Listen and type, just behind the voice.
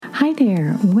Hi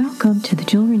there. Welcome to the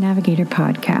Jewelry Navigator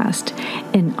podcast,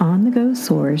 an on-the-go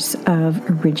source of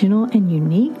original and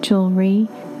unique jewelry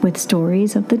with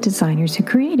stories of the designers who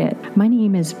create it. My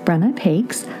name is Brenna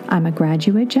Pakes. I'm a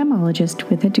graduate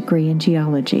gemologist with a degree in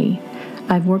geology.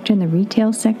 I've worked in the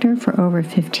retail sector for over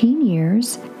 15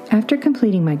 years. After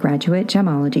completing my graduate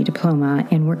gemology diploma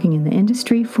and working in the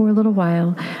industry for a little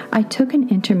while, I took an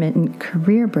intermittent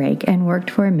career break and worked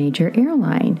for a major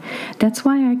airline. That's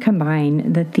why I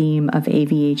combine the theme of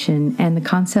aviation and the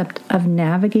concept of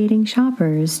navigating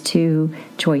shoppers to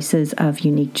choices of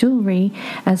unique jewelry,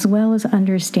 as well as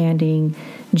understanding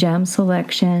gem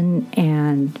selection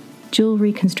and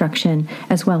jewelry construction,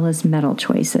 as well as metal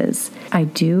choices. I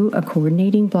do a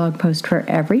coordinating blog post for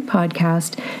every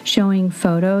podcast showing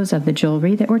photos of the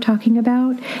jewelry that we're talking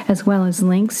about, as well as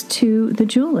links to the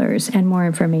jewelers and more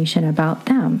information about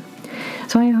them.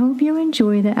 So I hope you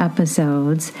enjoy the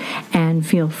episodes and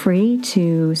feel free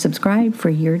to subscribe for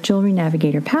your Jewelry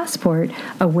Navigator Passport,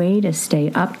 a way to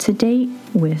stay up to date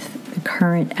with the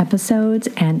current episodes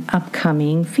and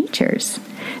upcoming features.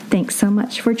 Thanks so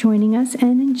much for joining us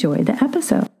and enjoy the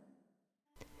episode.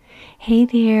 Hey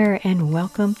there, and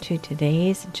welcome to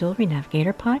today's Jewelry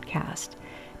Navigator podcast.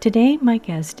 Today, my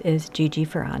guest is Gigi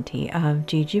Ferranti of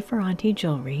Gigi Ferranti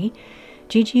Jewelry.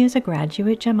 Gigi is a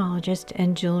graduate gemologist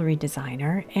and jewelry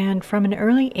designer, and from an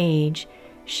early age,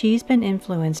 she's been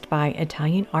influenced by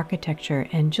Italian architecture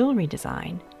and jewelry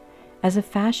design. As a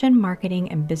fashion, marketing,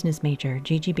 and business major,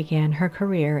 Gigi began her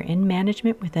career in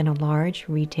management within a large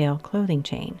retail clothing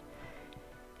chain.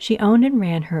 She owned and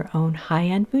ran her own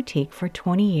high-end boutique for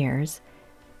 20 years.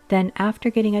 Then,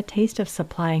 after getting a taste of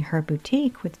supplying her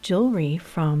boutique with jewelry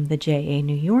from the JA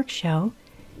New York show,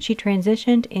 she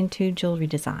transitioned into jewelry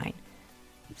design,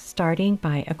 starting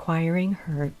by acquiring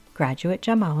her graduate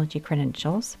gemology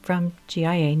credentials from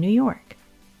GIA New York.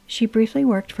 She briefly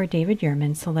worked for David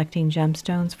Yurman selecting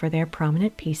gemstones for their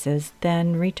prominent pieces,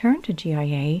 then returned to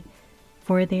GIA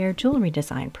for their jewelry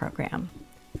design program.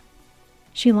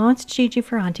 She launched Gigi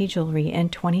Ferranti Jewelry in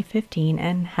 2015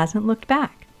 and hasn't looked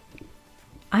back.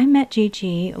 I met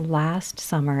Gigi last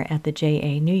summer at the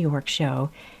JA New York show,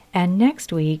 and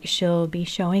next week she'll be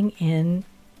showing in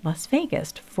Las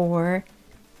Vegas for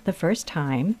the first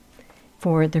time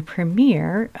for the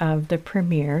premiere of the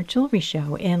Premier Jewelry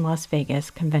Show in Las Vegas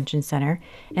Convention Center,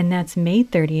 and that's May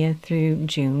 30th through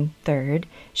June 3rd.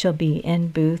 She'll be in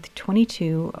booth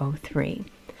 2203.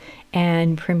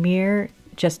 And Premier,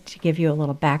 just to give you a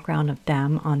little background of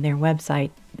them on their website,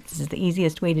 this is the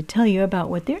easiest way to tell you about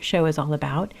what their show is all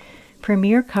about.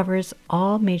 Premier covers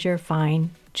all major fine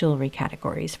jewelry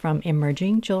categories, from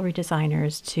emerging jewelry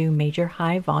designers to major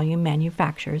high-volume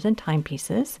manufacturers and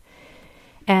timepieces.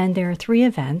 And there are 3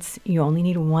 events. You only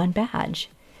need 1 badge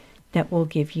that will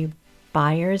give you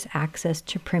buyers access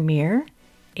to Premier,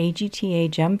 AGTA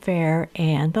Gem Fair,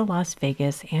 and the Las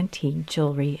Vegas Antique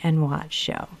Jewelry and Watch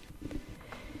Show.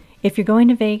 If you're going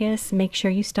to Vegas, make sure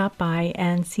you stop by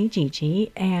and see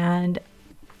Gigi and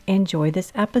enjoy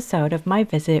this episode of my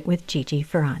visit with Gigi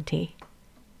Ferranti.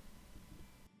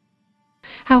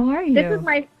 How are you?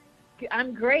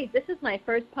 I'm great. This is my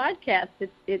first podcast.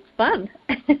 It's fun.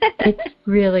 It's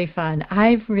really fun.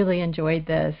 I've really enjoyed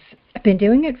this. I've been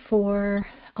doing it for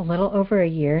a little over a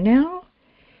year now,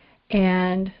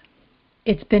 and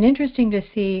it's been interesting to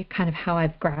see kind of how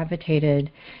I've gravitated.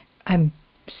 I'm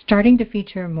starting to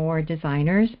feature more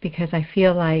designers because I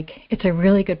feel like it's a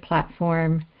really good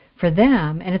platform for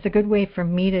them, and it's a good way for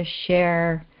me to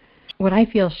share what I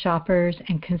feel shoppers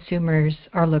and consumers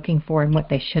are looking for and what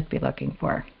they should be looking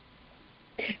for.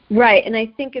 Right, and I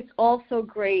think it's also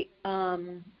great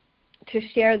to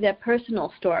share their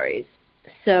personal stories.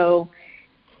 So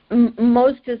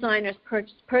most designers'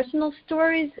 personal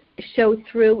stories show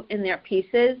through in their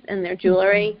pieces and their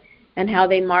jewelry and how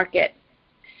they market.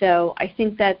 So I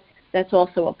think that's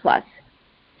also a plus.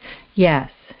 Yes,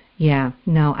 yeah,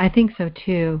 no, I think so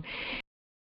too.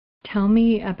 Tell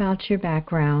me about your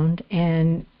background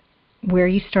and where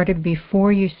you started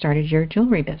before you started your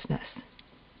jewelry business.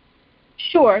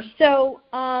 Sure. So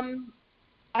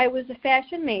I was a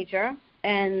fashion major,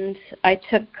 and I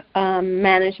took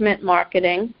management,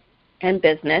 marketing, and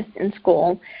business in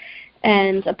school.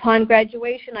 And upon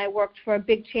graduation, I worked for a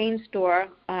big chain store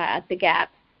at the Gap.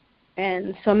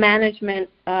 And so management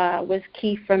was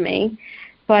key for me.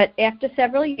 But after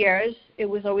several years, it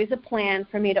was always a plan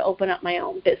for me to open up my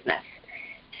own business.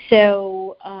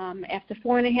 So after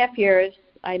 4.5 years,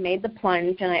 I made the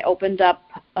plunge, and I opened up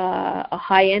a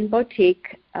high-end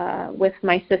boutique with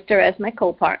my sister as my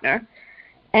co-partner.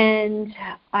 And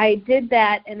I did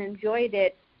that and enjoyed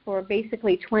it for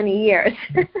basically 20 years.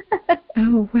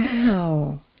 Oh,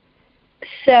 wow.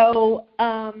 So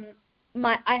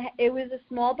it was a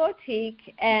small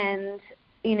boutique, and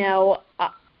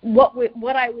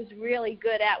what I was really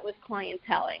good at was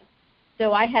clienteling.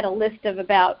 So I had a list of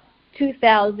about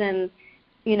 2,000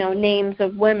 names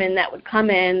of women that would come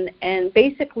in, and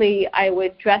basically I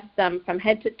would dress them from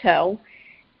head to toe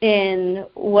in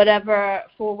whatever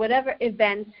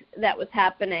event that was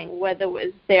happening, whether it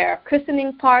was their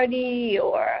christening party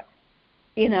or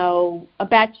a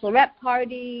bachelorette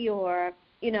party or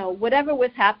whatever was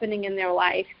happening in their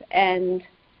life. And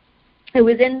it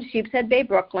was in Sheepshead Bay,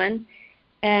 Brooklyn.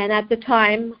 And at the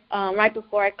time, right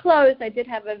before I closed, I did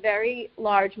have a very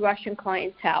large Russian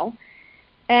clientele.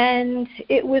 And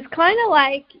it was kind of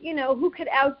like, who could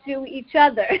outdo each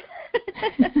other?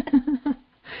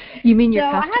 You mean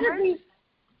your customers?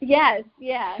 Yes,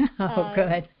 yeah. Oh,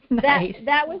 good. Nice.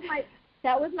 That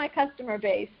was my customer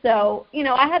base. So,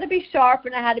 I had to be sharp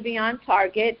and I had to be on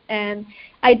target. And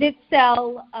I did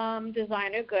sell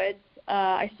designer goods.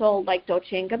 I sold like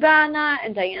Dolce & Gabbana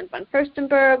and Diane von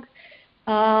Furstenberg.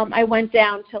 I went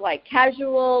down to like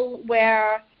casual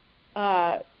wear,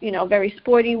 very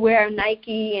sporty wear,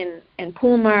 Nike and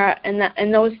Puma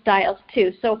and those styles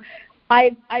too. So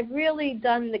I've really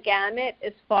done the gamut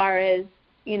as far as,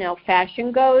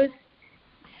 fashion goes.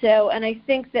 So, and I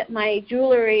think that my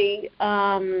jewelry,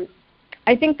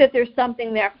 I think that there's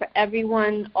something there for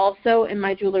everyone also in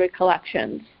my jewelry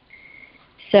collections.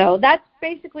 So that's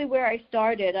basically where I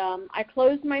started. I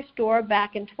closed my store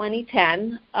back in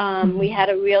 2010. We had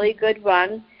a really good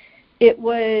run.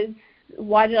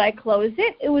 Why did I close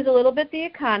it? It was a little bit the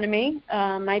economy.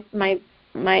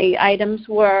 My items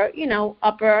were,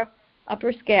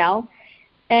 upper scale.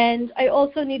 And I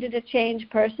also needed a change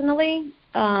personally.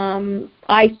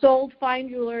 I sold fine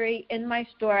jewelry in my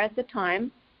store at the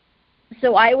time.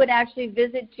 So I would actually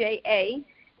visit JA,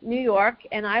 New York,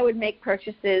 and I would make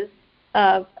purchases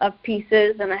of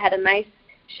pieces. And I had a nice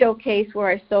showcase where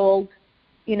I sold,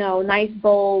 nice,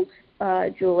 bold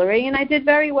jewelry. And I did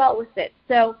very well with it.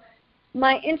 So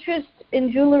my interest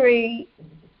in jewelry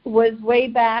was way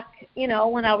back,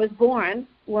 when I was born,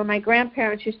 where my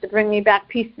grandparents used to bring me back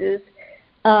pieces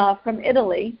from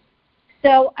Italy.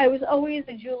 So I was always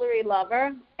a jewelry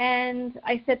lover, and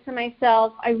I said to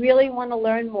myself, I really want to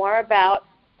learn more about,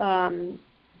 the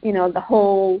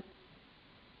whole,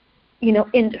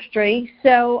 industry.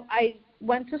 So I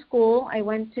went to school. I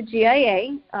went to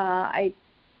GIA. I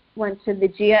went to the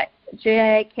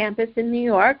GIA campus in New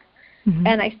York,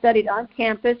 and I studied on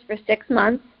campus for 6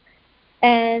 months.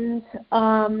 And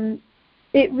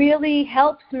it really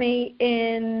helps me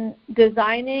in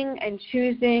designing and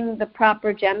choosing the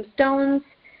proper gemstones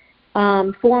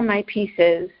for my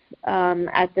pieces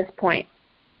at this point.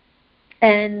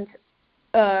 And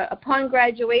upon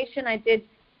graduation, I did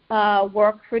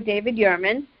work for David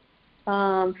Yurman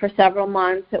for several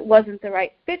months. It wasn't the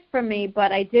right fit for me,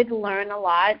 but I did learn a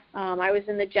lot. I was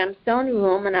in the gemstone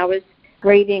room, and I was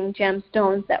grading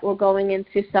gemstones that were going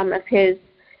into some of his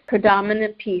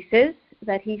predominant pieces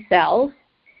that he sells.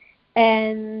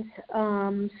 And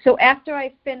so after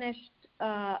I finished,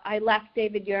 I left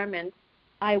David Yurman.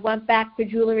 I went back for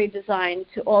jewelry design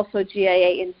to also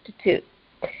GIA Institute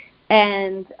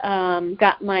and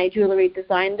got my jewelry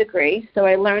design degree. So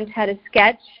I learned how to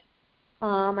sketch.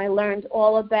 I learned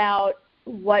all about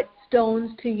what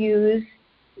stones to use,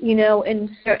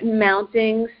 in certain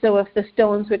mountings. So if the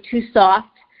stones were too soft,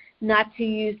 not to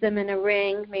use them in a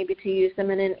ring, maybe to use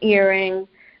them in an earring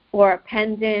or a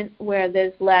pendant where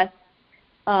there's less,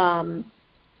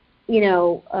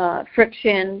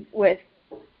 friction with,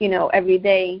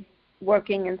 everyday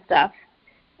working and stuff,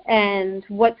 and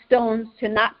what stones to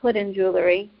not put in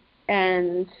jewelry,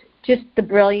 and just the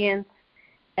brilliance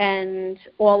and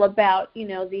all about,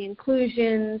 the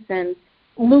inclusions and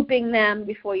looping them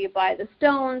before you buy the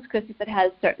stones, because if it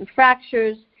has certain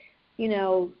fractures,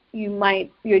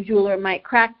 your jeweler might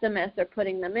crack them as they're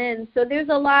putting them in. So there's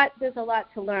a lot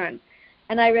to learn.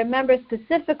 And I remember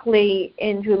specifically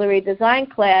in jewelry design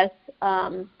class,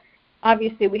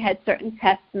 obviously we had certain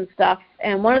tests and stuff.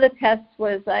 And one of the tests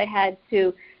was I had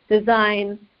to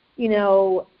design,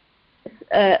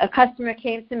 a customer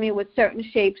came to me with certain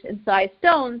shapes and size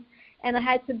stones, and I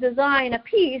had to design a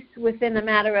piece within a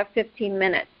matter of 15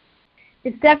 minutes.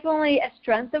 It's definitely a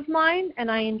strength of mine,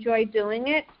 and I enjoy doing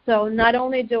it. So not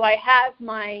only do I have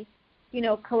my,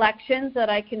 collections that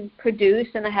I can produce,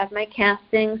 and I have my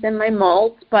castings and my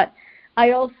molds, but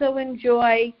I also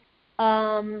enjoy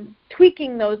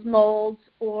tweaking those molds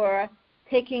or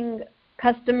taking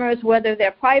customers, whether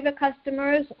they're private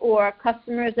customers or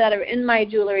customers that are in my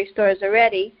jewelry stores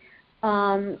already,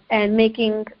 and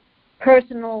making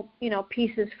personal,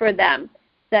 pieces for them.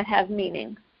 that have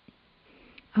meaning.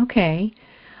 Okay.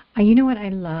 You know what I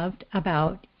loved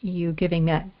about you giving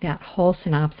that whole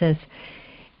synopsis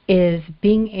is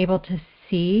being able to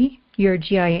see your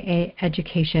GIA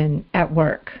education at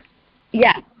work.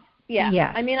 Yeah. Yeah.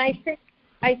 Yes. I mean, I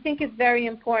think it's very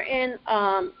important.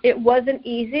 It wasn't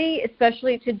easy,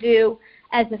 especially to do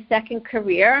as a second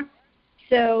career.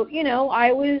 So, you know,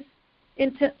 I was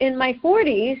in my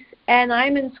 40s, and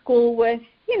I'm in school with,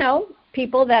 you know,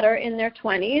 people that are in their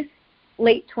 20s,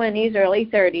 late 20s, early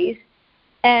 30s.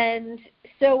 And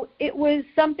so it was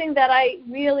something that I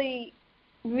really,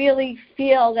 really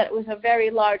feel that it was a very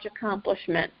large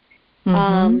accomplishment.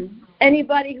 Mm-hmm.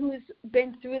 Anybody who's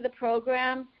been through the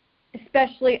program,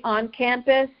 especially on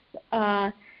campus,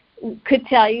 could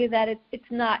tell you that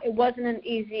it wasn't an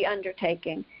easy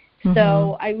undertaking. Mm-hmm.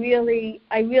 So I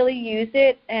really use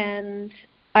it, and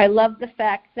I love the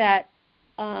fact that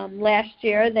last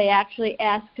year they actually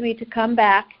asked me to come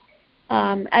back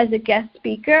as a guest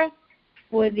speaker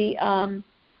for the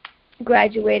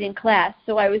graduating class.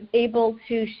 So I was able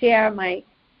to share my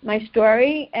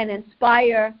story and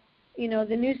inspire, you know,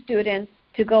 the new students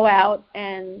to go out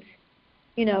and,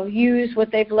 you know, use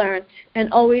what they've learned,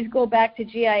 and always go back to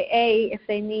GIA if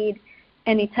they need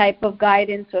any type of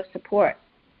guidance or support.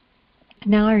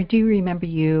 Now, I do remember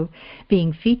you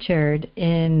being featured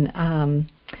in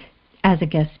as a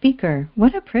guest speaker.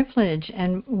 What a privilege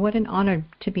and what an honor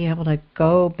to be able to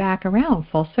go back around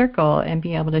full circle and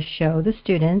be able to show the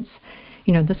students,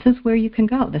 you know, this is where you can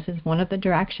go. This is one of the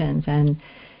directions, and,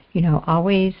 you know,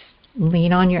 always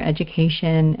lean on your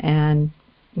education and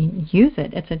use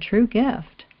it. It's a true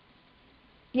gift.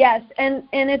 Yes, and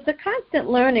it's a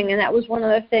constant learning, and that was one of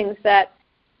the things that,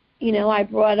 you know, I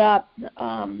brought up.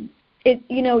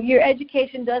 You know, your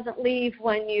education doesn't leave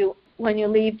when you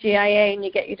leave GIA and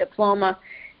you get your diploma.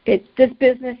 This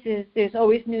business there's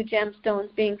always new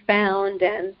gemstones being found,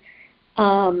 and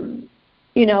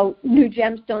you know, new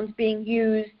gemstones being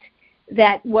used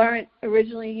that weren't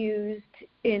originally used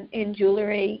in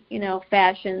jewelry, you know,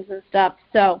 fashions and stuff.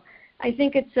 So I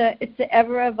think it's an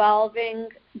ever evolving,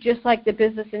 just like the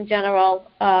business in general,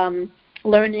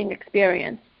 learning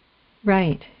experience.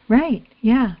 Right.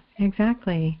 Yeah,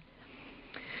 exactly.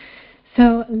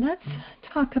 So let's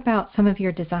talk about some of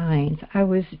your designs. I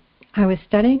was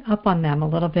studying up on them a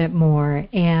little bit more,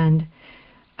 and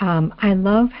I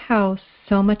love how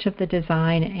so much of the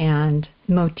design and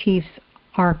motifs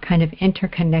are kind of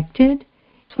interconnected,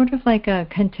 sort of like a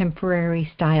contemporary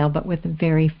style, but with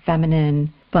very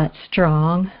feminine but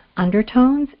strong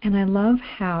undertones. And I love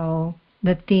how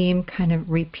the theme kind of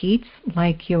repeats,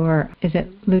 like is it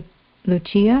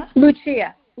Lucia?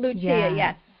 Lucia,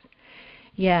 yes.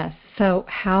 Yes. So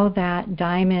how that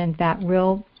diamond, that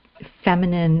real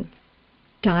feminine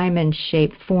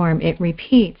diamond-shaped form, it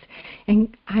repeats.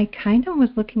 And I kind of was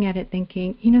looking at it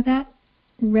thinking, you know, that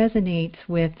resonates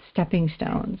with stepping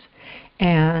stones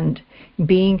and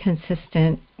being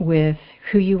consistent with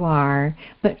who you are,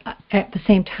 but at the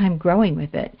same time growing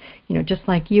with it. You know, just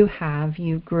like you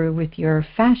grew with your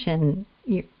fashion,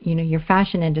 you know, your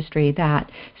fashion industry that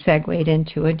segued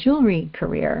into a jewelry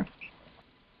career.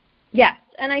 Yes,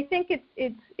 and I think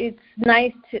it's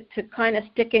nice to kind of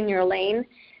stick in your lane,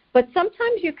 but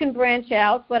sometimes you can branch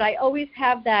out. But I always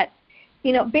have that,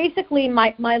 you know, basically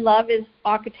my love is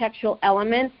architectural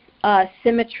elements,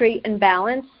 symmetry and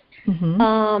balance.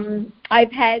 Mm-hmm.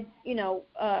 I've had, you know,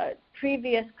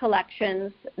 previous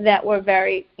collections that were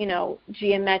very, you know,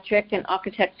 geometric and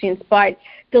architecture inspired.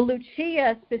 The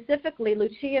Lucia specifically,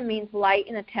 Lucia means light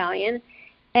in Italian.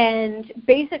 And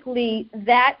basically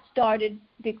that started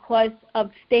because of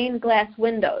stained glass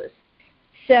windows.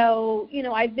 So, you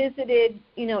know, I visited,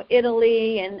 you know,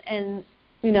 Italy and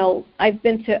you know, I've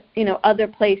been to, you know, other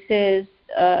places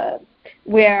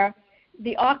where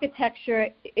the architecture,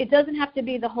 it doesn't have to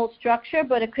be the whole structure,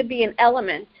 but it could be an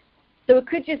element. So it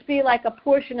could just be like a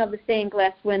portion of the stained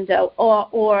glass window,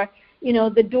 or you know,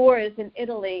 the doors in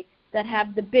Italy that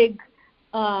have the big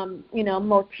you know,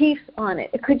 motifs on it.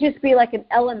 It could just be like an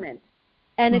element,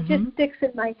 and it just sticks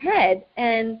in my head.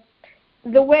 And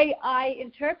the way I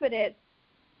interpret it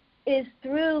is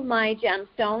through my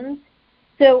gemstones.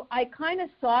 So I kind of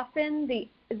soften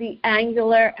the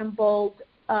angular and bold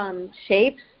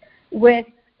shapes with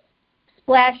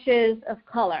splashes of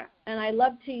color. And I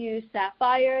love to use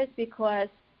sapphires because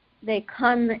they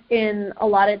come in a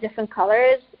lot of different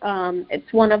colors.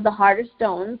 It's one of the harder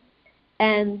stones.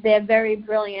 And they're very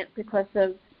brilliant because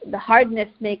of the hardness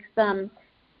makes them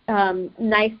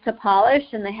nice to polish,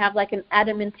 and they have like an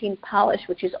adamantine polish,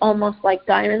 which is almost like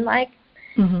diamond-like.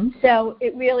 Mm-hmm. So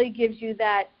it really gives you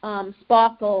that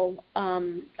sparkle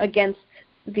against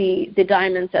the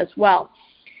diamonds as well.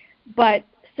 But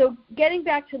so getting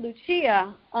back to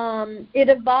Lucia, it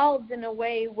evolved in a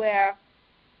way where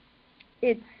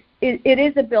it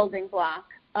is a building block.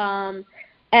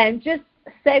 And just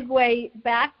segue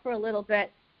back for a little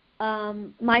bit,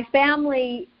 my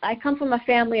family, I come from a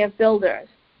family of builders.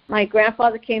 My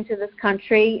grandfather came to this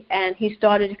country, and he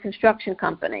started a construction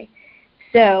company.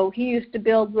 So he used to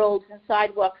build roads and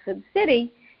sidewalks in the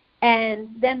city, and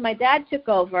then my dad took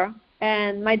over,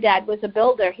 and my dad was a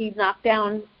builder. He knocked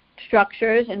down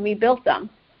structures and rebuilt them.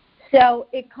 So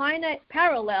it kind of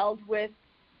paralleled with,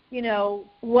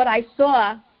 what I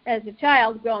saw as a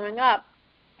child growing up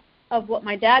of what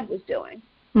my dad was doing.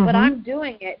 Mm-hmm. But I'm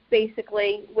doing it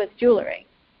basically with jewelry.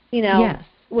 Yes.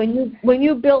 When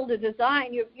you build a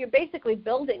design, you're basically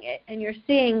building it, and you're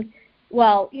seeing,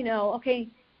 okay,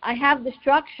 I have the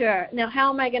structure. Now,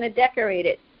 how am I going to decorate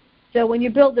it? So when you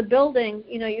build the building,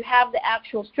 you have the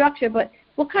actual structure, but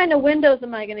what kind of windows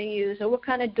am I going to use, or what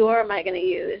kind of door am I going to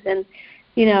use? And,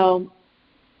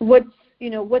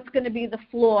 what's going to be the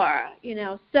floor,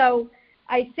 So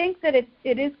I think that it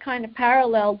is kind of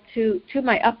parallel to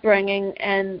my upbringing,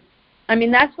 and, I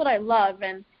mean, that's what I love.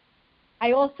 And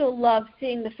I also love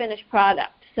seeing the finished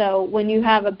product. So when you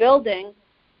have a building,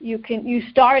 you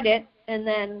start it, and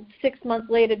then 6 months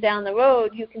later down the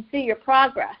road, you can see your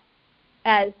progress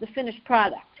as the finished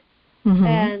product. Mm-hmm.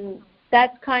 And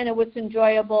that's kind of what's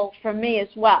enjoyable for me as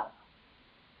well.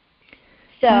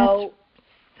 So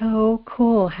that's so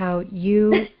cool how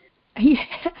you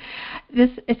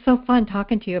it's so fun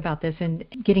talking to you about this and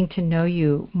getting to know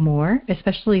you more,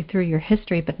 especially through your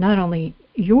history, but not only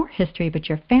your history, but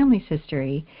your family's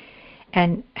history,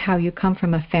 and how you come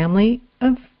from a family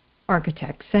of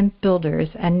architects and builders,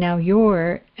 and now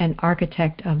you're an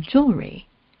architect of jewelry.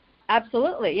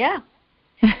 Absolutely, yeah.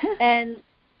 And,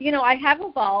 I have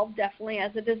evolved definitely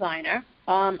as a designer.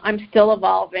 I'm still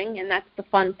evolving, and that's the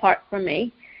fun part for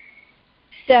me.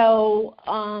 So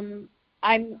I'm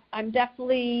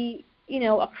definitely,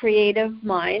 a creative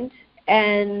mind,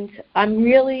 and I'm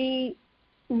really,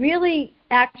 really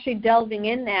actually delving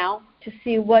in now to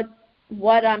see what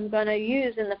I'm going to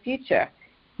use in the future.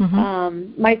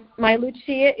 Mm-hmm. My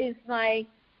Lucia is my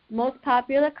most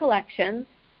popular collection.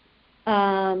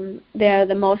 They're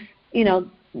the most,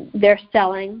 they're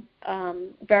selling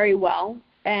very well.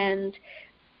 And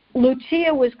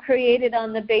Lucia was created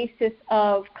on the basis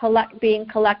of being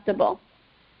collectible.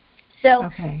 So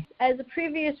as a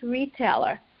previous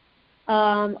retailer,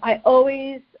 I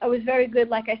was very good,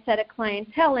 like I said, at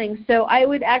clienteling. So I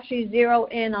would actually zero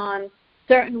in on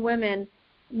certain women,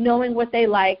 knowing what they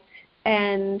liked.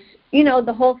 And,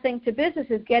 the whole thing to business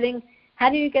is how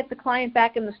do you get the client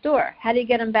back in the store? How do you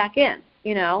get them back in,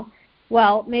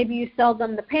 Well, maybe you sell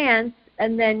them the pants,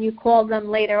 and then you call them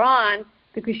later on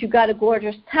because you got a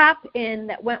gorgeous top in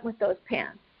that went with those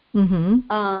pants. Mm-hmm.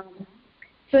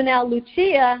 So now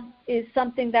Lucia is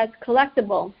something that's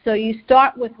collectible. So you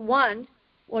start with one,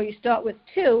 or you start with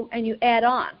two, and you add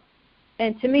on.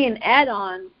 And to me, an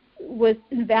add-on was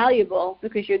invaluable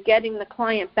because you're getting the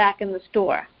client back in the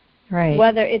store. Right.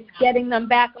 Whether it's getting them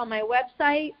back on my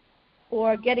website,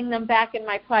 or getting them back in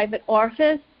my private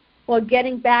office, or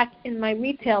getting back in my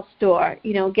retail store,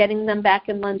 getting them back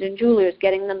in London Jewelers,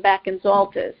 getting them back in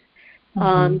Zolters,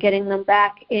 mm-hmm. Getting them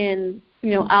back in,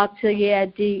 Atelier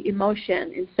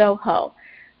d'Emotion in Soho.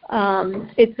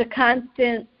 It's a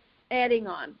constant adding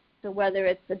on. So whether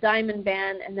it's the diamond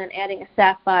band and then adding a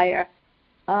sapphire,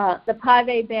 the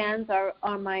pave bands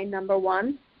are my number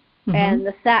one, mm-hmm. and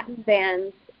the satin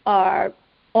bands are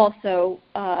also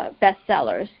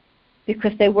bestsellers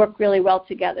because they work really well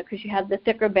together because you have the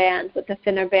thicker bands with the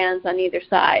thinner bands on either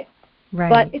side. Right.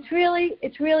 But it's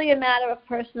really a matter of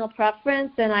personal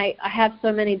preference, and I have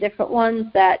so many different ones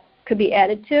that could be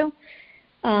added to.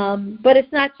 But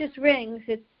it's not just rings.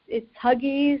 It's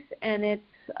huggies, and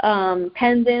it's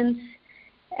pendants,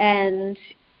 and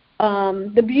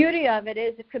the beauty of it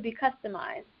is it could be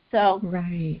customized. So,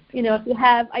 right.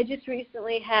 if I just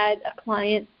recently had a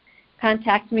client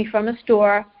contact me from a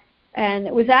store, and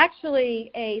it was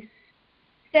actually a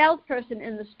salesperson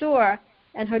in the store,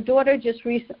 and her daughter just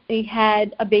recently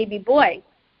had a baby boy.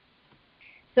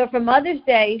 So for Mother's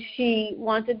Day, she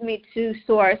wanted me to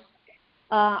source.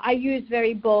 I use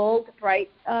very bold,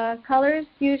 bright colors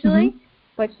usually, mm-hmm.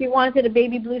 but she wanted a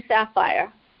baby blue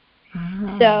sapphire.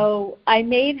 Ah. So I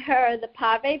made her the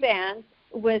pave band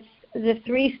with the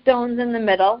 3 stones in the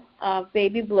middle of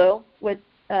baby blue with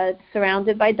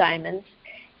surrounded by diamonds.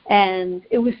 And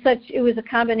it was a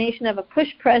combination of a push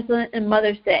present and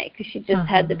Mother's Day because she just uh-huh.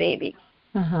 had the baby.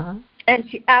 Uh-huh. And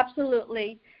she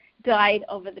absolutely died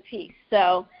over the piece.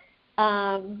 So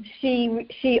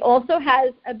She also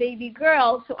has a baby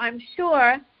girl, so I'm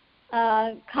sure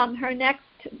come her next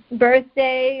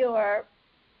birthday or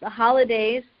the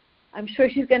holidays, I'm sure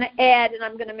she's going to add, and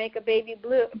I'm going to make a baby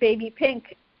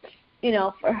pink,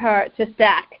 for her to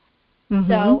stack. Mm-hmm.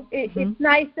 So it's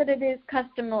nice that it is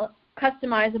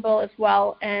customizable as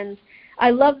well, and I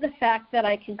love the fact that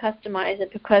I can customize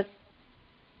it because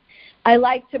I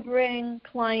like to bring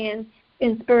clients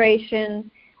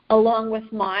inspiration along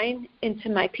with mine into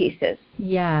my pieces.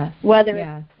 Yes.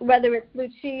 Whether it's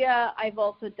Lucia, I've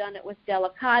also done it with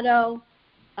Delicato.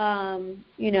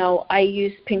 I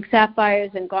use pink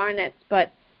sapphires and garnets,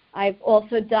 but I've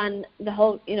also done the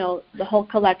whole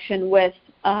collection with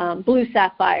blue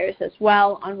sapphires as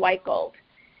well on white gold.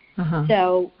 Uh-huh.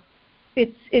 So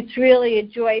it's really a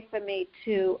joy for me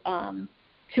to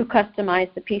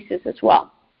customize the pieces as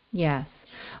well. Yes.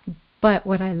 But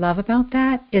what I love about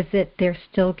that is that they're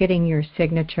still getting your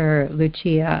signature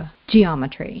Lucia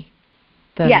geometry.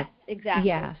 Yes, exactly.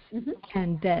 Yes. Mm-hmm.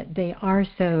 And that they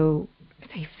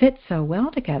fit so well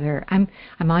together. I'm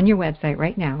on your website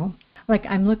right now. Like,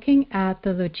 I'm looking at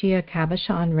the Lucia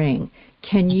cabochon ring.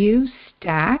 Can you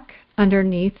stack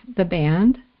underneath the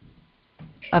band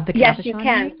of the cabochon Yes, you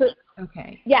can. ring?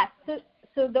 Okay. Yes.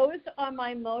 So those are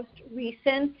my most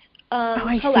recent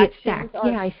I collections. see it stacked.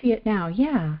 Yeah, I see it now.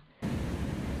 Yeah.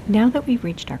 Now that we've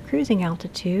reached our cruising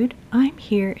altitude, I'm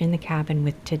here in the cabin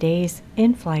with today's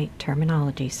in-flight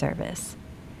terminology service.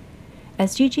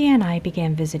 As Gigi and I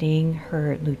began visiting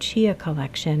her Lucia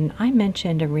collection, I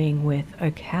mentioned a ring with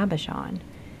a cabochon.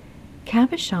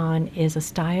 Cabochon is a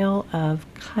style of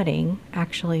cutting,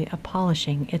 actually a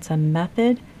polishing. It's a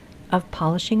method of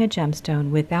polishing a gemstone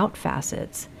without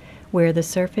facets, where the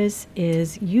surface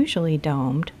is usually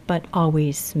domed but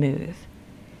always smooth.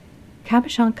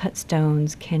 Cabochon cut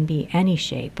stones can be any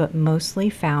shape, but mostly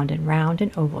found in round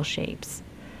and oval shapes.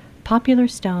 Popular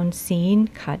stones seen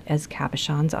cut as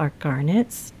cabochons are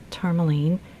garnets,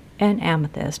 tourmaline, and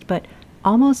amethyst, but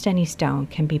almost any stone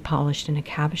can be polished in a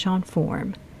cabochon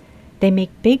form. They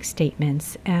make big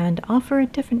statements and offer a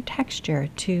different texture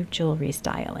to jewelry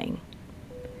styling.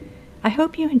 I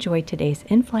hope you enjoyed today's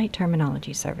in-flight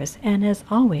terminology service, and as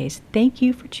always, thank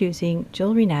you for choosing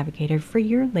Jewelry Navigator for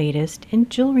your latest in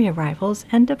jewelry arrivals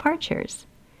and departures.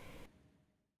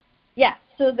 Yeah,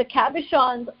 so the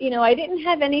cabochons, I didn't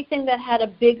have anything that had a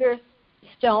bigger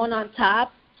stone on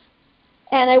top,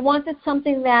 and I wanted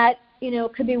something that,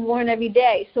 could be worn every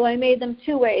day. So I made them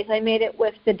two ways. I made it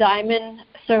with the diamond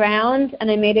surround,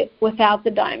 and I made it without the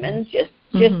diamonds, just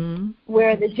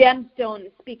where the gemstone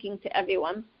is speaking to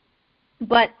everyone.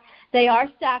 But they are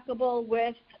stackable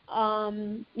with,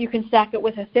 you can stack it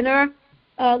with a thinner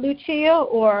Lucia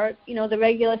or, the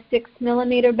regular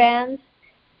 6mm bands.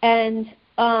 And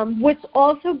what's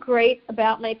also great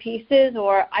about my pieces,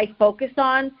 or I focus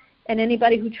on, and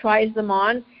anybody who tries them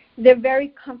on, they're very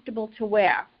comfortable to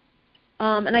wear.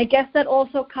 And I guess that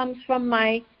also comes from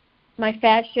my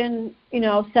fashion,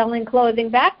 selling clothing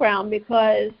background,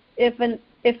 because if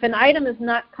an item is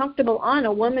not comfortable on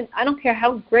a woman, I don't care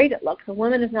how great it looks, a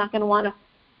woman is not going to want to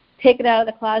take it out of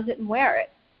the closet and wear it.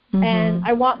 Mm-hmm. And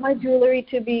I want my jewelry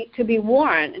to be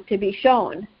worn and to be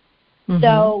shown. Mm-hmm.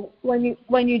 So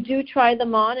when you do try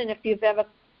them on, and if you've ever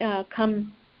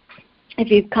come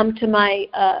to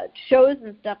my shows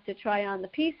and stuff to try on the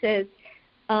pieces,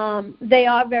 they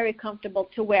are very comfortable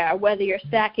to wear, whether you're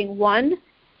stacking one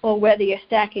or whether you're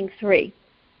stacking three.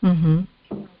 Mhm.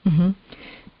 Mhm.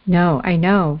 No, I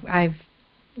know.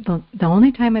 The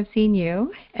only time I've seen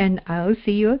you, and I'll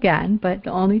see you again, but the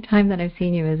only time that I've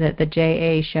seen you is at the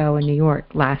JA show in New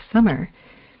York last summer.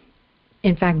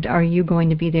 In fact, are you going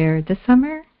to be there this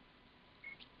summer?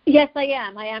 Yes, I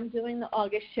am. I am doing the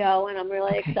August show, and I'm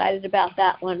really excited about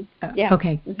that one. Yeah.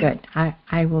 Okay, good.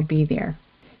 I will be there.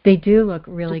 They do look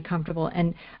really comfortable,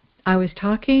 and I was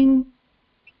talking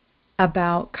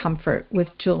about comfort with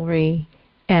jewelry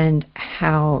and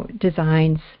how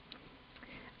designs,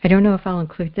 I don't know if I'll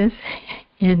include this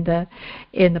in the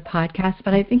podcast,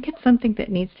 but I think it's something that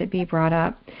needs to be brought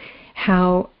up,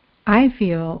 how I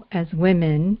feel as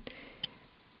women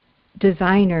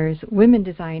designers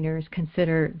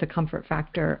consider the comfort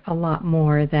factor a lot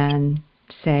more than,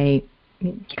 say,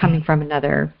 coming from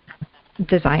another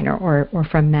designer or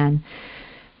from men.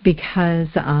 Because,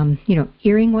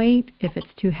 earring weight, if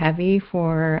it's too heavy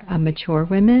for mature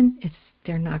women,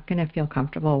 they're not going to feel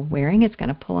comfortable wearing. It's going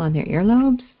to pull on their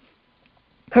earlobes.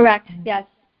 Correct, yes.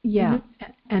 Yeah,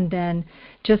 mm-hmm. And then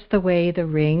just the way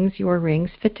your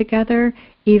rings fit together,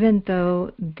 even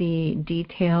though the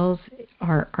details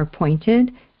are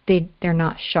pointed, they're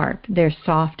not sharp. They're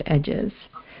soft edges.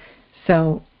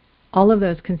 So all of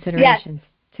those considerations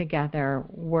together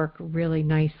work really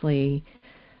nicely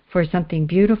for something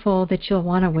beautiful that you'll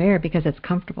want to wear because it's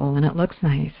comfortable and it looks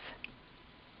nice.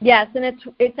 Yes, and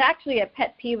it's actually a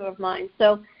pet peeve of mine.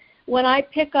 So when I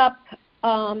pick up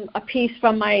a piece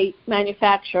from my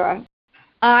manufacturer,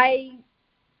 I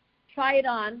try it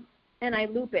on and I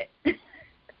loop it.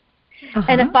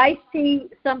 And if I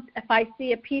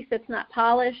see a piece that's not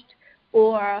polished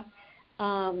or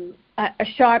a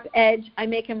sharp edge, I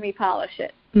make him repolish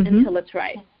it until it's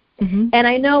right. And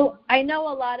I know a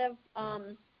lot of.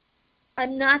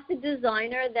 I'm not the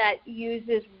designer that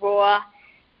uses raw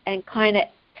and kind of.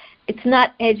 It's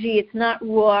not edgy. It's not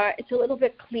raw. It's a little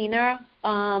bit cleaner,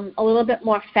 a little bit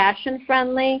more fashion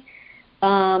friendly.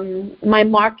 My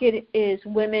market is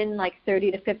women like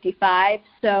 30 to 55,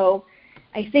 so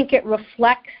I think it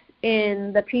reflects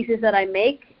in the pieces that I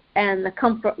make and the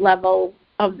comfort level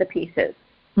of the pieces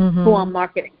who I'm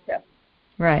marketing to.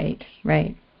 Right.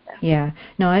 Yeah.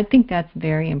 No, I think that's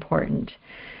very important.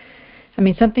 I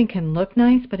mean, something can look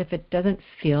nice, but if it doesn't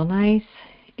feel nice,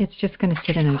 it's just going to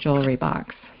sit in a jewelry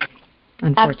box,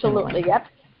 unfortunately. Absolutely, yep.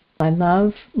 I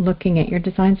love looking at your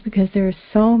designs because there are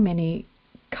so many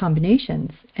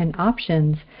combinations and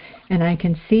options, and I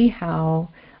can see how,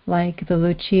 like the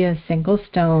Lucia single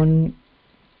stone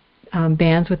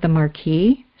bands with the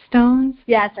marquee stones.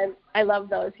 Yes, I love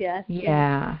those, yes.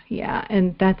 Yeah,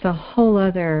 and that's a whole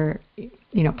other,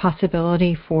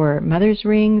 possibility for mother's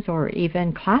rings or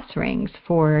even class rings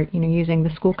for, using the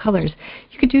school colors.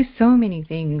 You could do so many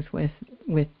things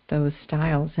with those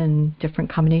styles and different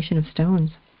combination of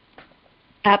stones.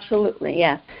 Absolutely,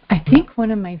 yes. I think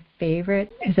one of my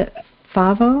favorite, is it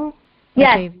Favo?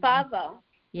 Yes, Favo.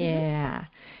 Yeah.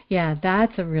 Yeah,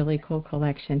 that's a really cool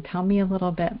collection. Tell me a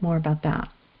little bit more about that.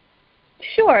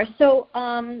 Sure. So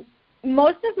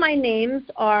most of my names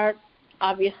are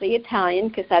obviously Italian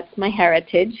because that's my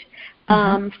heritage.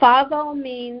 Favo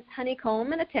means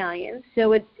honeycomb in Italian.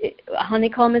 So a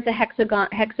honeycomb is a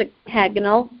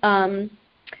hexagonal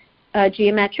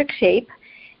geometric shape.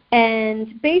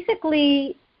 And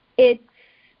basically it's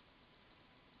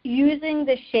using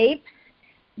the shapes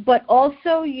but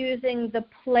also using the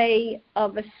play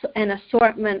of an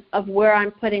assortment of where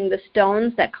I'm putting the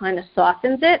stones that kind of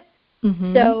softens it.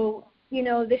 So,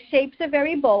 the shapes are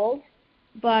very bold,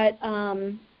 but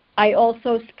I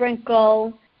also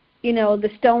sprinkle, the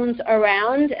stones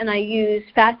around, and I use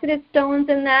faceted stones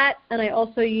in that, and I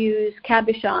also use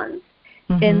cabochons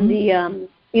in the,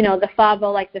 the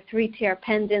Favo, like the 3-tier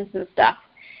pendants and stuff.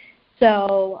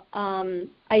 So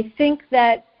I think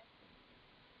that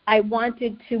I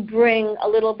wanted to bring a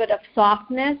little bit of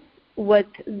softness with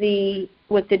the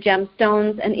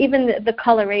gemstones and even the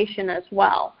coloration as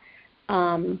well.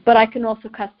 But I can also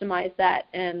customize that,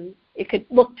 and it could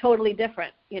look totally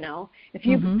different. If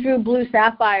you threw blue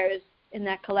sapphires in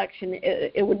that collection,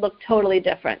 it would look totally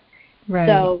different. Right.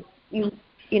 So you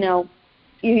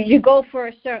go for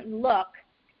a certain look,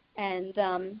 and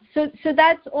so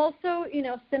that's also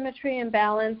symmetry and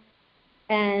balance,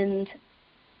 and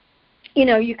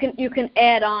you can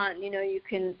add on. You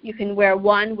can wear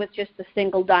one with just a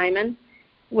single diamond,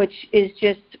 which is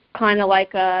just kind of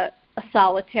like a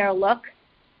solitaire look.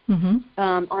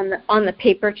 On the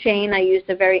paper chain, I used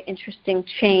a very interesting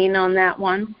chain on that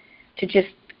one to just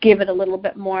give it a little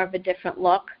bit more of a different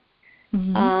look.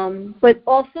 But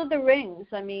also the rings.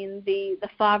 I mean, the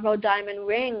Favo diamond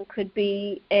ring could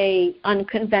be a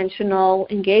unconventional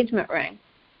engagement ring.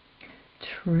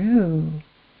 True.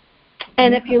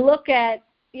 And if you look at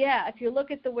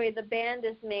the way the band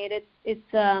is made,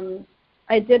 it's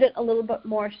I did it a little bit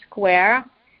more square.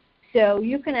 So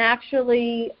you can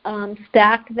actually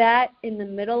stack that in the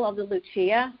middle of the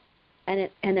Lucia, and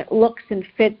it looks and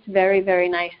fits very, very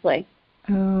nicely.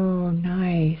 Oh,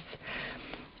 nice.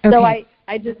 Okay. So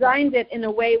I designed it in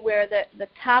a way where the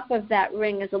top of that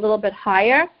ring is a little bit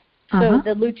higher, so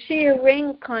the Lucia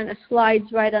ring kind of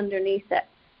slides right underneath it.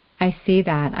 I see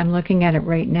that. I'm looking at it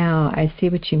right now. I see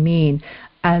what you mean.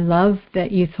 I love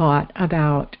that you thought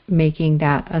about making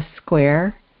that a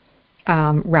square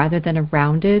rather than a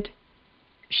rounded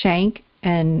shank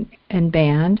and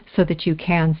band, so that you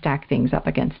can stack things up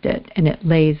against it, and it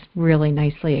lays really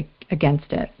nicely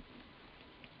against it.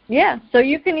 Yeah, so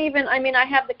you can even, I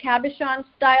have the cabochon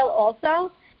style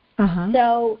also.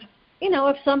 So,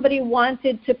 if somebody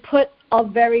wanted to put a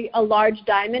large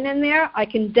diamond in there, I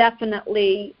can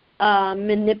definitely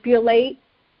manipulate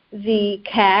the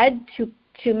CAD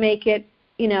to make it,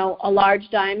 a large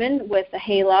diamond with a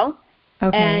halo.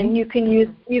 Okay. And you can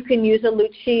use a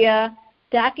Lucia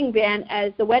stacking band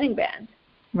as the wedding band.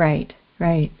 Right.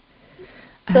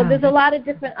 So there's a lot of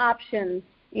different options,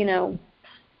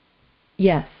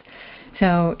 Yes.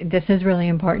 So this is really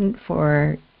important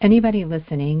for anybody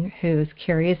listening who's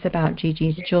curious about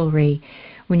Gigi's jewelry.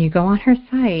 When you go on her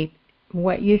site,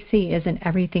 what you see isn't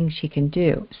everything she can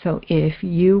do. So if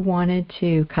you wanted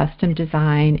to custom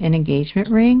design an engagement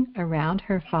ring around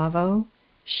her Favo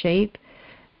shape,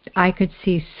 I could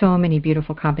see so many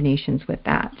beautiful combinations with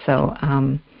that. So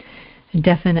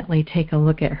definitely take a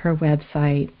look at her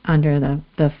website under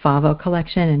the Favo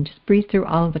collection and just breeze through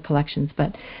all of the collections.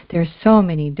 But there's so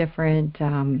many different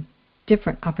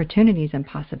opportunities and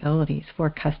possibilities for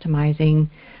customizing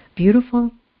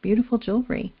beautiful, beautiful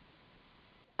jewelry.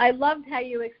 I loved how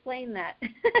you explained that.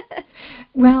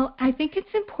 Well, I think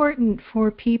it's important for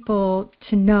people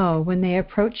to know when they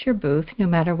approach your booth, no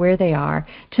matter where they are,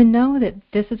 to know that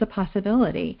this is a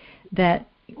possibility, that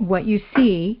what you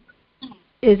see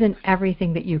isn't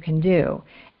everything that you can do,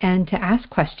 and to ask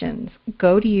questions.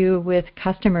 Go to you with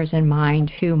customers in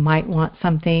mind who might want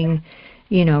something,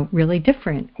 really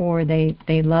different, or they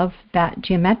love that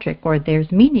geometric, or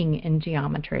there's meaning in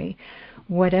geometry.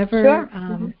 Whatever,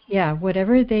 sure.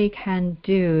 Whatever they can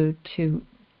do to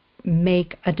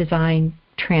make a design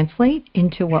translate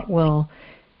into what will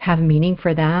have meaning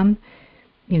for them,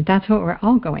 that's what we're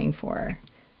all going for.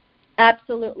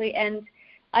 Absolutely. And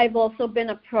I've also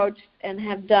been approached and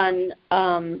have done,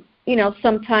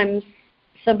 sometimes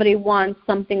somebody wants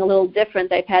something a little different.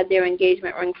 They've had their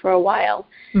engagement ring for a while.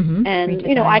 Mm-hmm.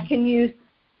 And, I can use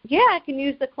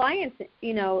the client's,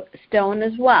 stone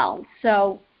as well.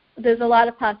 So there's a lot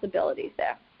of possibilities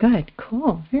there. Good.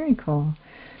 Cool. Very cool.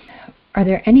 Are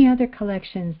there any other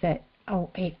collections that,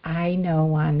 I know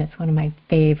one that's one of my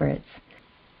favorites.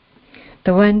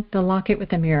 The locket with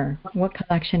the mirror. What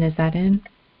collection is that in?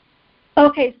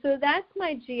 Okay, so that's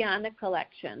my Gianna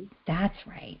collection. That's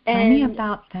right. Tell me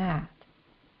about that.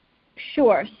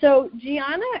 Sure. So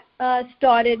Gianna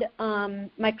started,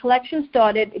 my collection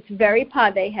started, it's very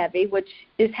pave heavy, which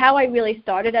is how I really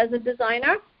started as a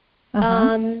designer.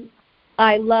 Uh-huh.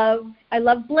 I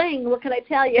love bling. What can I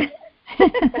tell you?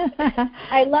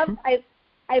 I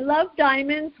love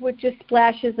diamonds with just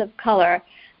splashes of color.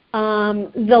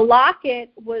 The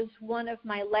locket was one of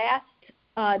my last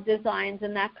designs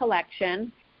in that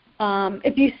collection.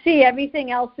 If you see,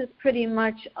 everything else is pretty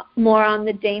much more on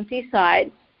the dainty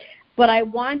side, but I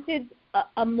wanted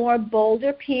a more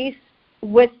bolder piece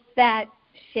with that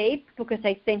shape because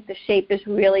I think the shape is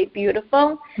really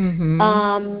beautiful. Mm-hmm.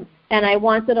 And I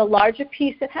wanted a larger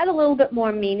piece that had a little bit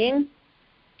more meaning.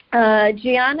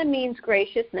 Gianna means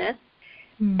graciousness,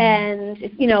 and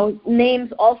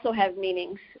names also have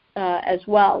meanings as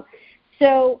well.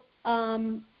 So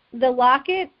the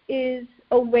locket is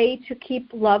a way to keep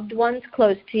loved ones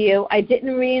close to you. I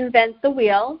didn't reinvent the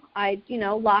wheel.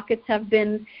 Lockets have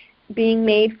been being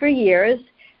made for years,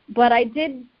 but I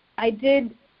did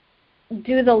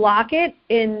do the locket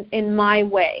in my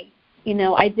way.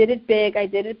 I did it big, I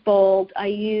did it bold. I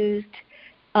used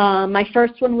my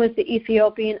first one was the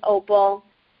Ethiopian opal,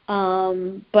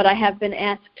 but I have been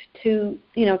asked to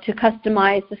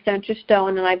customize the center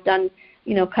stone, and I've done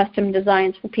custom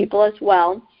designs for people as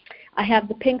well. I have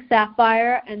the pink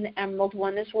sapphire and the emerald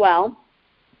one as well,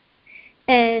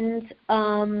 and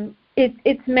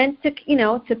it's meant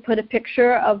to put a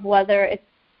picture of whether it's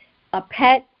a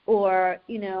pet or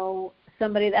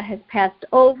somebody that has passed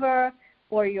over,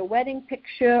 or your wedding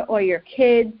picture, or your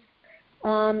kids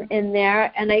in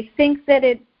there. And I think that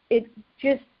it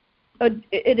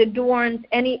adorns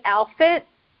any outfit,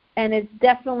 and it's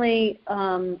definitely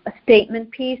a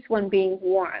statement piece when being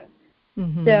worn.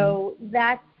 Mm-hmm. So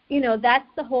that's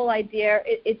the whole idea.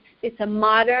 It's a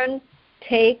modern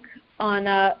take on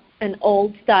an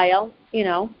old style,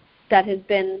 that has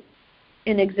been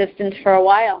in existence for a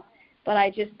while. But I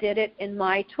just did it in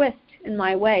my twist, in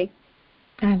my way.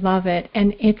 I love it.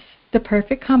 And it's the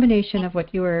perfect combination of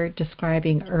what you were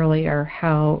describing earlier,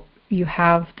 how you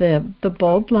have the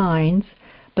bold lines,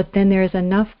 but then there's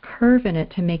enough curve in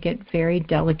it to make it very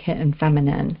delicate and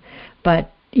feminine.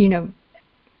 But,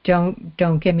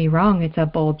 don't get me wrong, it's a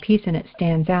bold piece and it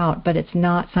stands out, but it's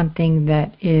not something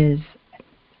that is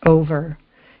over.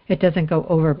 It doesn't go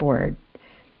overboard.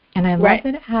 And I love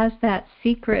that it has that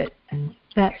secret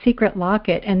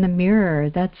locket and the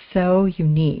mirror. That's so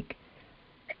unique.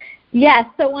 Yes,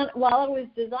 so while I was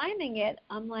designing it,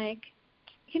 I'm like,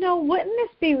 wouldn't this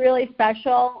be really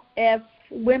special if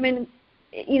women,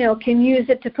 can use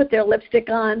it to put their lipstick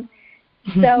on?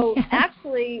 So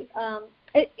actually,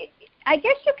 I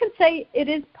guess you could say it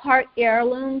is part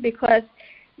heirloom because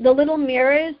the little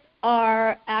mirrors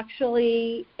are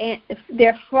actually,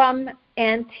 they're from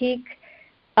antique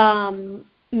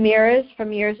mirrors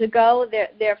from years ago.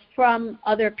 They're from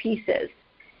other pieces.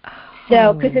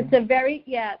 So, because it's a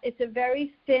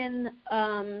very thin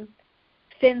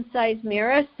size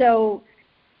mirror. So,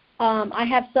 I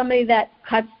have somebody that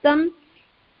cuts them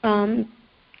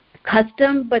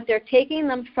custom, but they're taking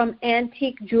them from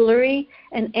antique jewelry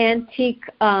and antique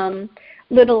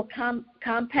little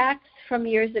compacts from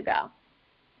years ago.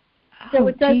 So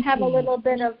it does have a little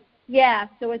bit of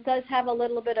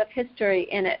history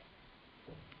in it.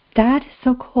 That is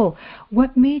so cool.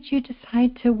 What made you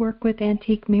decide to work with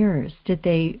antique mirrors?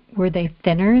 Were they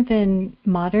thinner than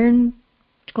modern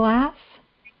glass?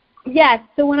 Yes.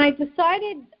 So when I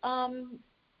decided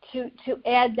to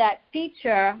add that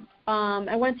feature,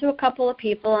 I went to a couple of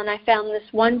people, and I found this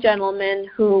one gentleman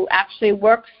who actually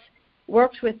works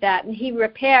with that, and he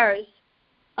repairs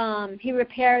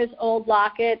old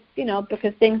lockets,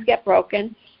 because things get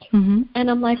broken. Mm-hmm. And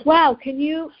I'm like, wow, can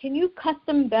you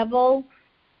custom bevel,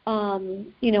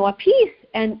 a piece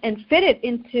and fit it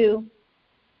into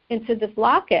this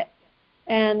locket?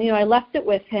 And I left it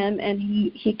with him, and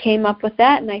he came up with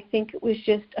that, and I think it was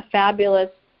just a fabulous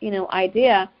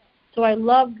idea. So I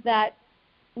loved that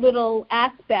little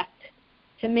aspect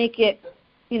to make it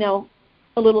a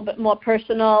little bit more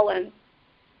personal and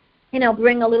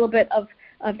bring a little bit of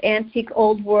antique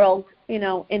old world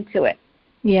into it.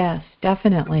 Yes,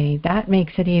 definitely. That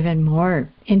makes it even more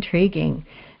intriguing.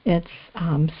 It's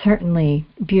certainly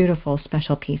beautiful,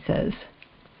 special pieces.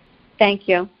 Thank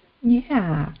you.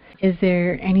 Yeah. Is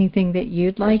there anything that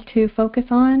you'd like to focus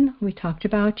on? We talked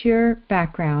about your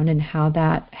background and how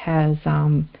that has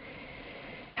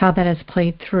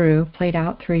played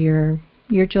out through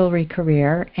your jewelry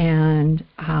career, and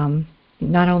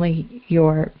not only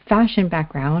your fashion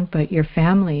background, but your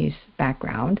family's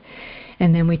background.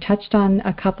 And then we touched on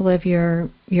a couple of your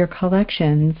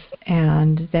collections,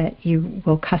 and that you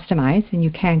will customize, and you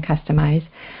can customize.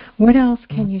 What else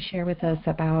can you share with us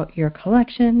about your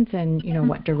collections and,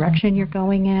 what direction you're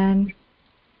going in?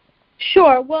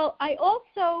 Sure. Well, I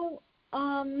also,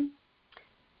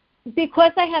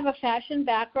 because I have a fashion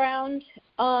background,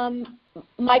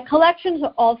 my collections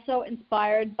are also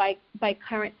inspired by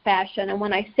current fashion. And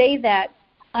when I say that,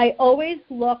 I always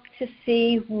look to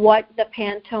see what the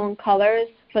Pantone colors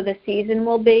for the season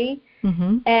will be.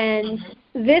 Mm-hmm. And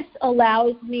this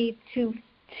allows me to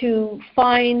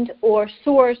find or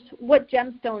source what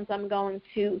gemstones I'm going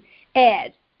to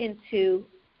add into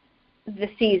the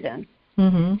season.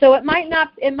 Mm-hmm. So it might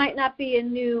not be a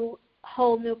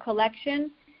whole new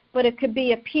collection, but it could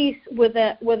be a piece with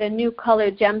a new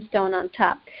colored gemstone on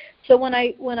top. So when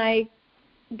I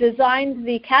designed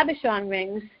the cabochon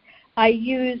rings, I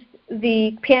used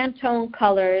the Pantone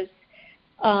colors.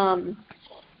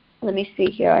 Let me see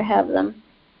here. I have them.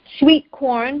 Sweet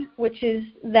corn, which is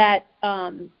that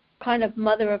kind of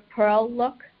mother of pearl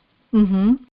look.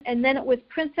 Mm-hmm. And then it was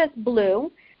princess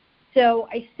blue. So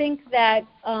I think that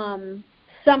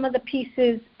some of the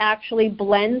pieces actually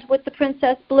blend with the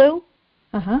princess blue.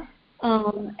 Uh-huh.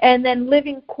 And then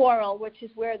living coral, which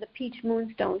is where the peach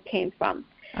moonstone came from.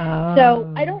 Oh.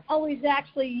 So I don't always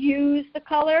actually use the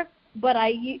color, but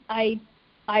I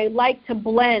like to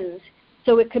blend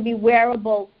so it could be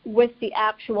wearable with the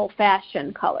actual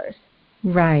fashion colors.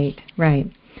 Right.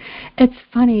 It's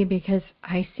funny because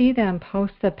I see them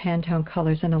post the Pantone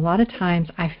colors, and a lot of times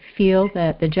I feel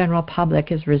that the general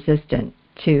public is resistant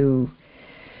to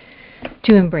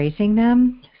embracing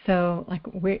them. So,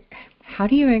 how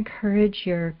do you encourage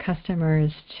your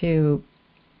customers to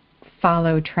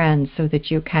follow trends so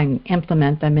that you can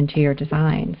implement them into your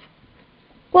designs?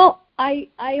 Well, I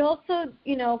also,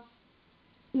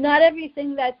 not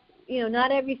everything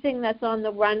that's on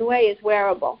the runway is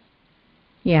wearable.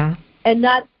 Yeah. And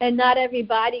not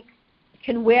everybody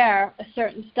can wear a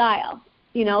certain style.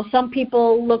 Some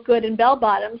people look good in bell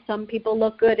bottoms, some people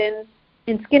look good in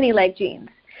skinny leg jeans.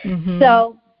 Mm-hmm.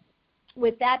 So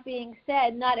with that being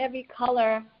said, not every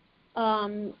color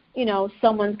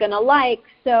someone's going to like.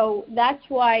 So that's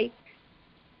why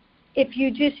if you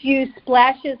just use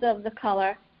splashes of the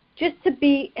color just to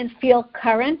be and feel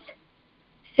current,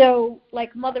 so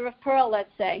like mother of pearl,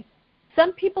 let's say,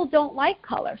 some people don't like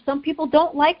color. Some people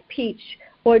don't like peach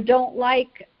or don't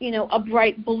like, a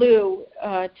bright blue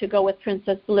to go with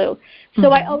princess blue. So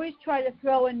mm-hmm. I always try to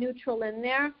throw a neutral in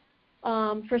there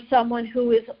for someone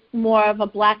who is more of a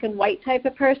black and white type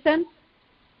of person.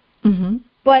 Mm-hmm.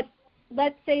 But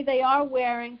let's say they are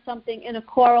wearing something in a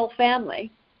coral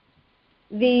family.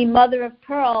 The mother of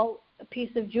pearl, a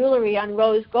piece of jewelry on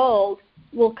rose gold,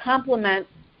 will complement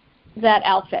that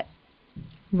outfit.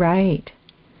 Right.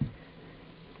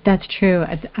 That's true.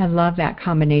 I love that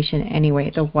combination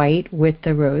anyway, the white with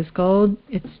the rose gold.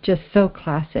 It's just so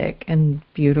classic and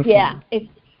beautiful. Yeah,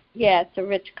 Yeah, it's a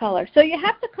rich color. So you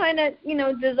have to kind of,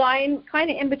 design kind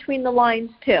of in between the lines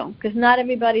too, because not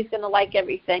everybody's going to like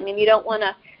everything, and you don't want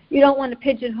to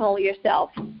pigeonhole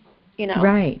yourself,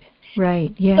 Right,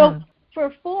 yeah. So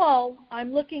for fall,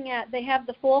 I'm looking at, they have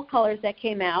the fall colors that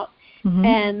came out,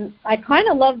 and I kind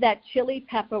of love that chili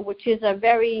pepper, which is a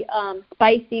very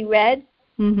spicy red,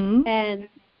 and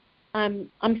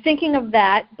I'm thinking of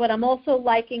that, but I'm also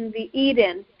liking the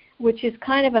Eden, which is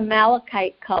kind of a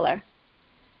malachite color.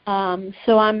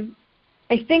 So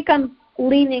I think I'm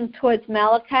leaning towards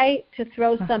malachite to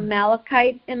throw some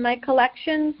malachite in my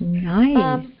collection.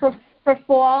 Nice. For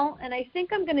fall, and I think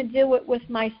I'm going to do it with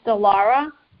my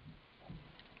Stellara,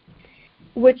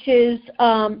 which is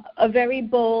a very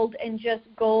bold and just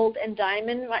gold and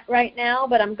diamond right now,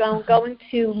 but I'm going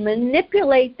to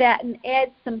manipulate that and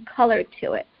add some color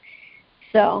to it.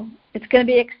 So it's going to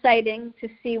be exciting to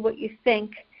see what you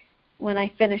think when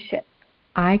I finish it.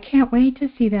 I can't wait to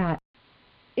see that.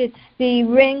 It's the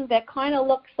ring that kind of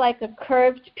looks like a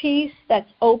curved piece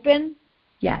that's open.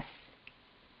 Yes.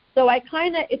 So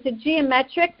it's a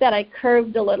geometric that I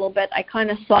curved a little bit. I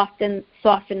kind of softened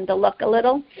the look a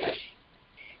little.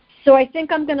 So I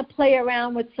think I'm going to play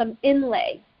around with some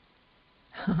inlay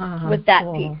with that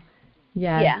piece.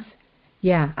 Yes. Yeah.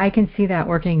 Yeah, I can see that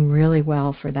working really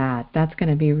well for that. That's going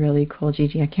to be really cool,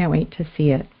 Gigi. I can't wait to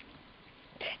see it.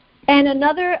 And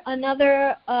another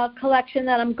collection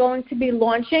that I'm going to be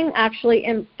launching actually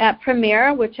at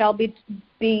Premiere, which I'll be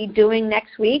doing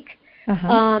next week,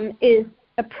 is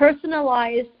a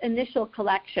personalized initial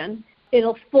collection.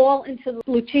 It'll fall into the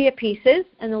Lucia pieces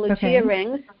and the Lucia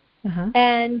rings,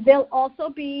 and they'll also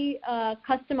be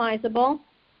customizable.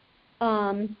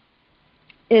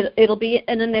 It'll be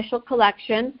an initial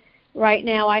collection. Right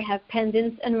now I have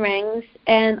pendants and rings,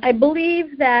 and I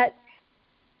believe that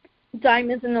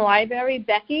Diamonds in the Library,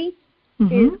 Becky,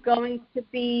 is going to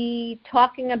be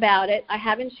talking about it. I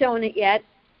haven't shown it yet,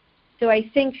 so I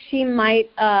think she might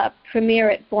premiere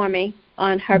it for me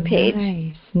on her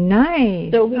page.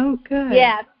 Nice. So good.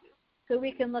 Yeah, so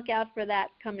we can look out for that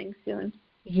coming soon.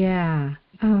 Yeah.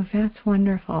 Oh, that's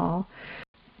wonderful.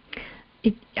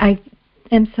 I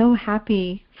am so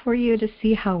happy for you to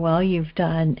see how well you've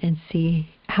done and see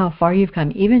how far you've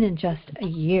come, even in just a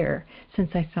year since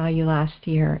I saw you last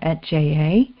year at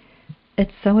JA.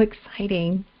 It's so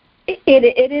exciting.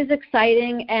 It is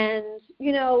exciting, and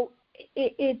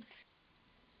it's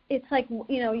like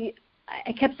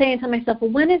I kept saying to myself,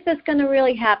 well, when is this going to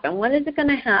really happen? When is it going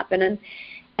to happen?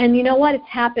 And you know what? It's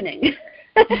happening.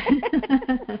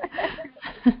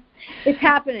 It's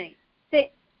happening.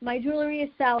 My jewelry is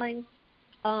selling.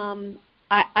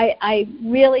 I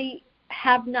really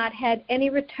have not had any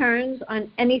returns on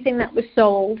anything that was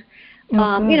sold.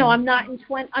 I'm not in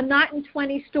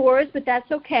 20 stores, but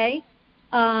that's okay.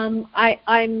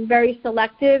 I'm very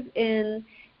selective in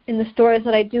the stores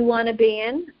that I do want to be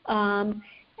in,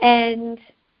 and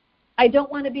I don't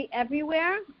want to be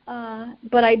everywhere,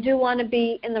 but I do want to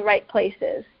be in the right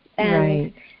places.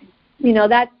 And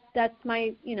that's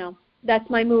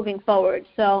my moving forward.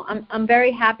 So I'm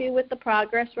very happy with the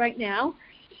progress right now,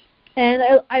 and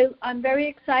I'm very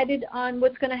excited on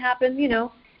what's going to happen,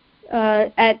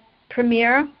 at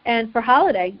Premiere and for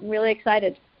holiday. I'm really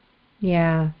excited.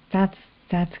 Yeah, that's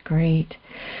great.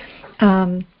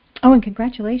 And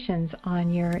congratulations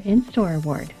on your in-store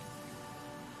award.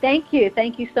 Thank you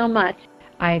so much.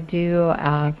 I do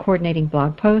a coordinating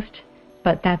blog post,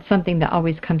 but that's something that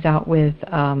always comes out with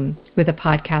a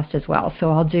podcast as well.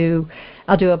 So I'll do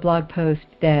a blog post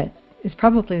that is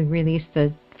probably released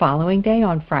the following day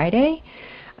on Friday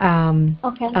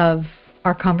of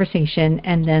our conversation,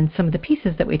 and then some of the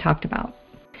pieces that we talked about.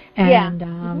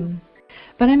 And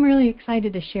but I'm really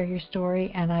excited to share your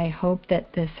story, and I hope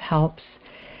that this helps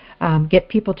get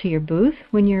people to your booth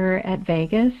when you're at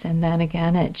Vegas and then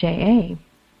again at JA.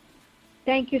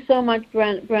 Thank you so much,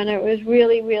 Brenna. It was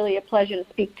really, really a pleasure to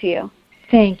speak to you.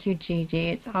 Thank you, Gigi.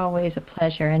 It's always a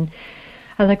pleasure, and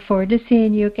I look forward to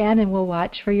seeing you again, and we'll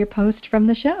watch for your post from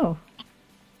the show.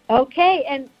 Okay,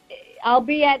 and I'll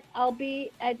be at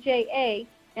JA,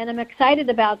 and I'm excited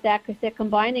about that because they're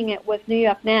combining it with New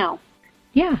York Now.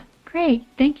 Yeah, great.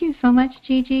 Thank you so much,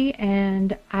 Gigi,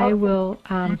 and I will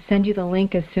send you the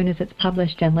link as soon as it's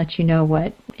published and let you know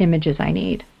what images I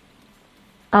need.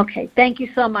 Okay, thank you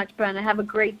so much, Brenna. Have a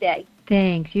great day.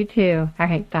 Thanks, you too. All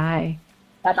right, bye.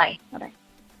 Bye-bye. Bye-bye.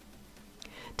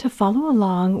 To follow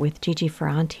along with Gigi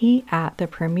Ferranti at the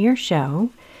Premiere Show,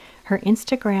 her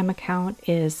Instagram account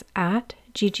is at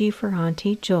Gigi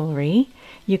Ferranti Jewelry.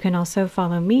 You can also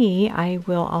follow me. I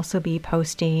will also be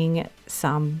posting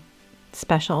some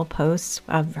special posts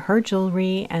of her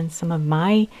jewelry and some of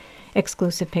my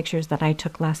exclusive pictures that I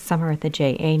took last summer at the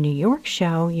JA New York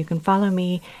show, you can follow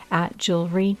me at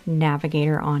Jewelry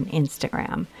Navigator on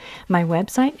Instagram. My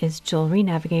website is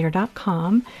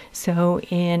jewelrynavigator.com, so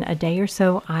in a day or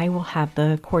so, I will have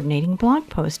the coordinating blog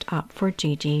post up for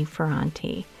Gigi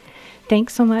Ferranti.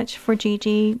 Thanks so much for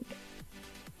Gigi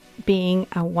being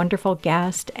a wonderful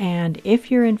guest, and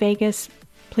if you're in Vegas,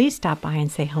 please stop by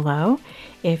and say hello.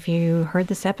 If you heard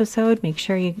this episode, make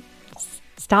sure you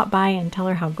stop by and tell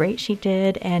her how great she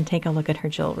did and take a look at her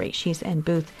jewelry. She's in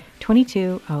booth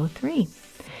 2203.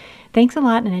 Thanks a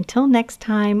lot, and until next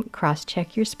time,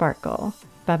 cross-check your sparkle.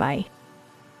 Bye-bye.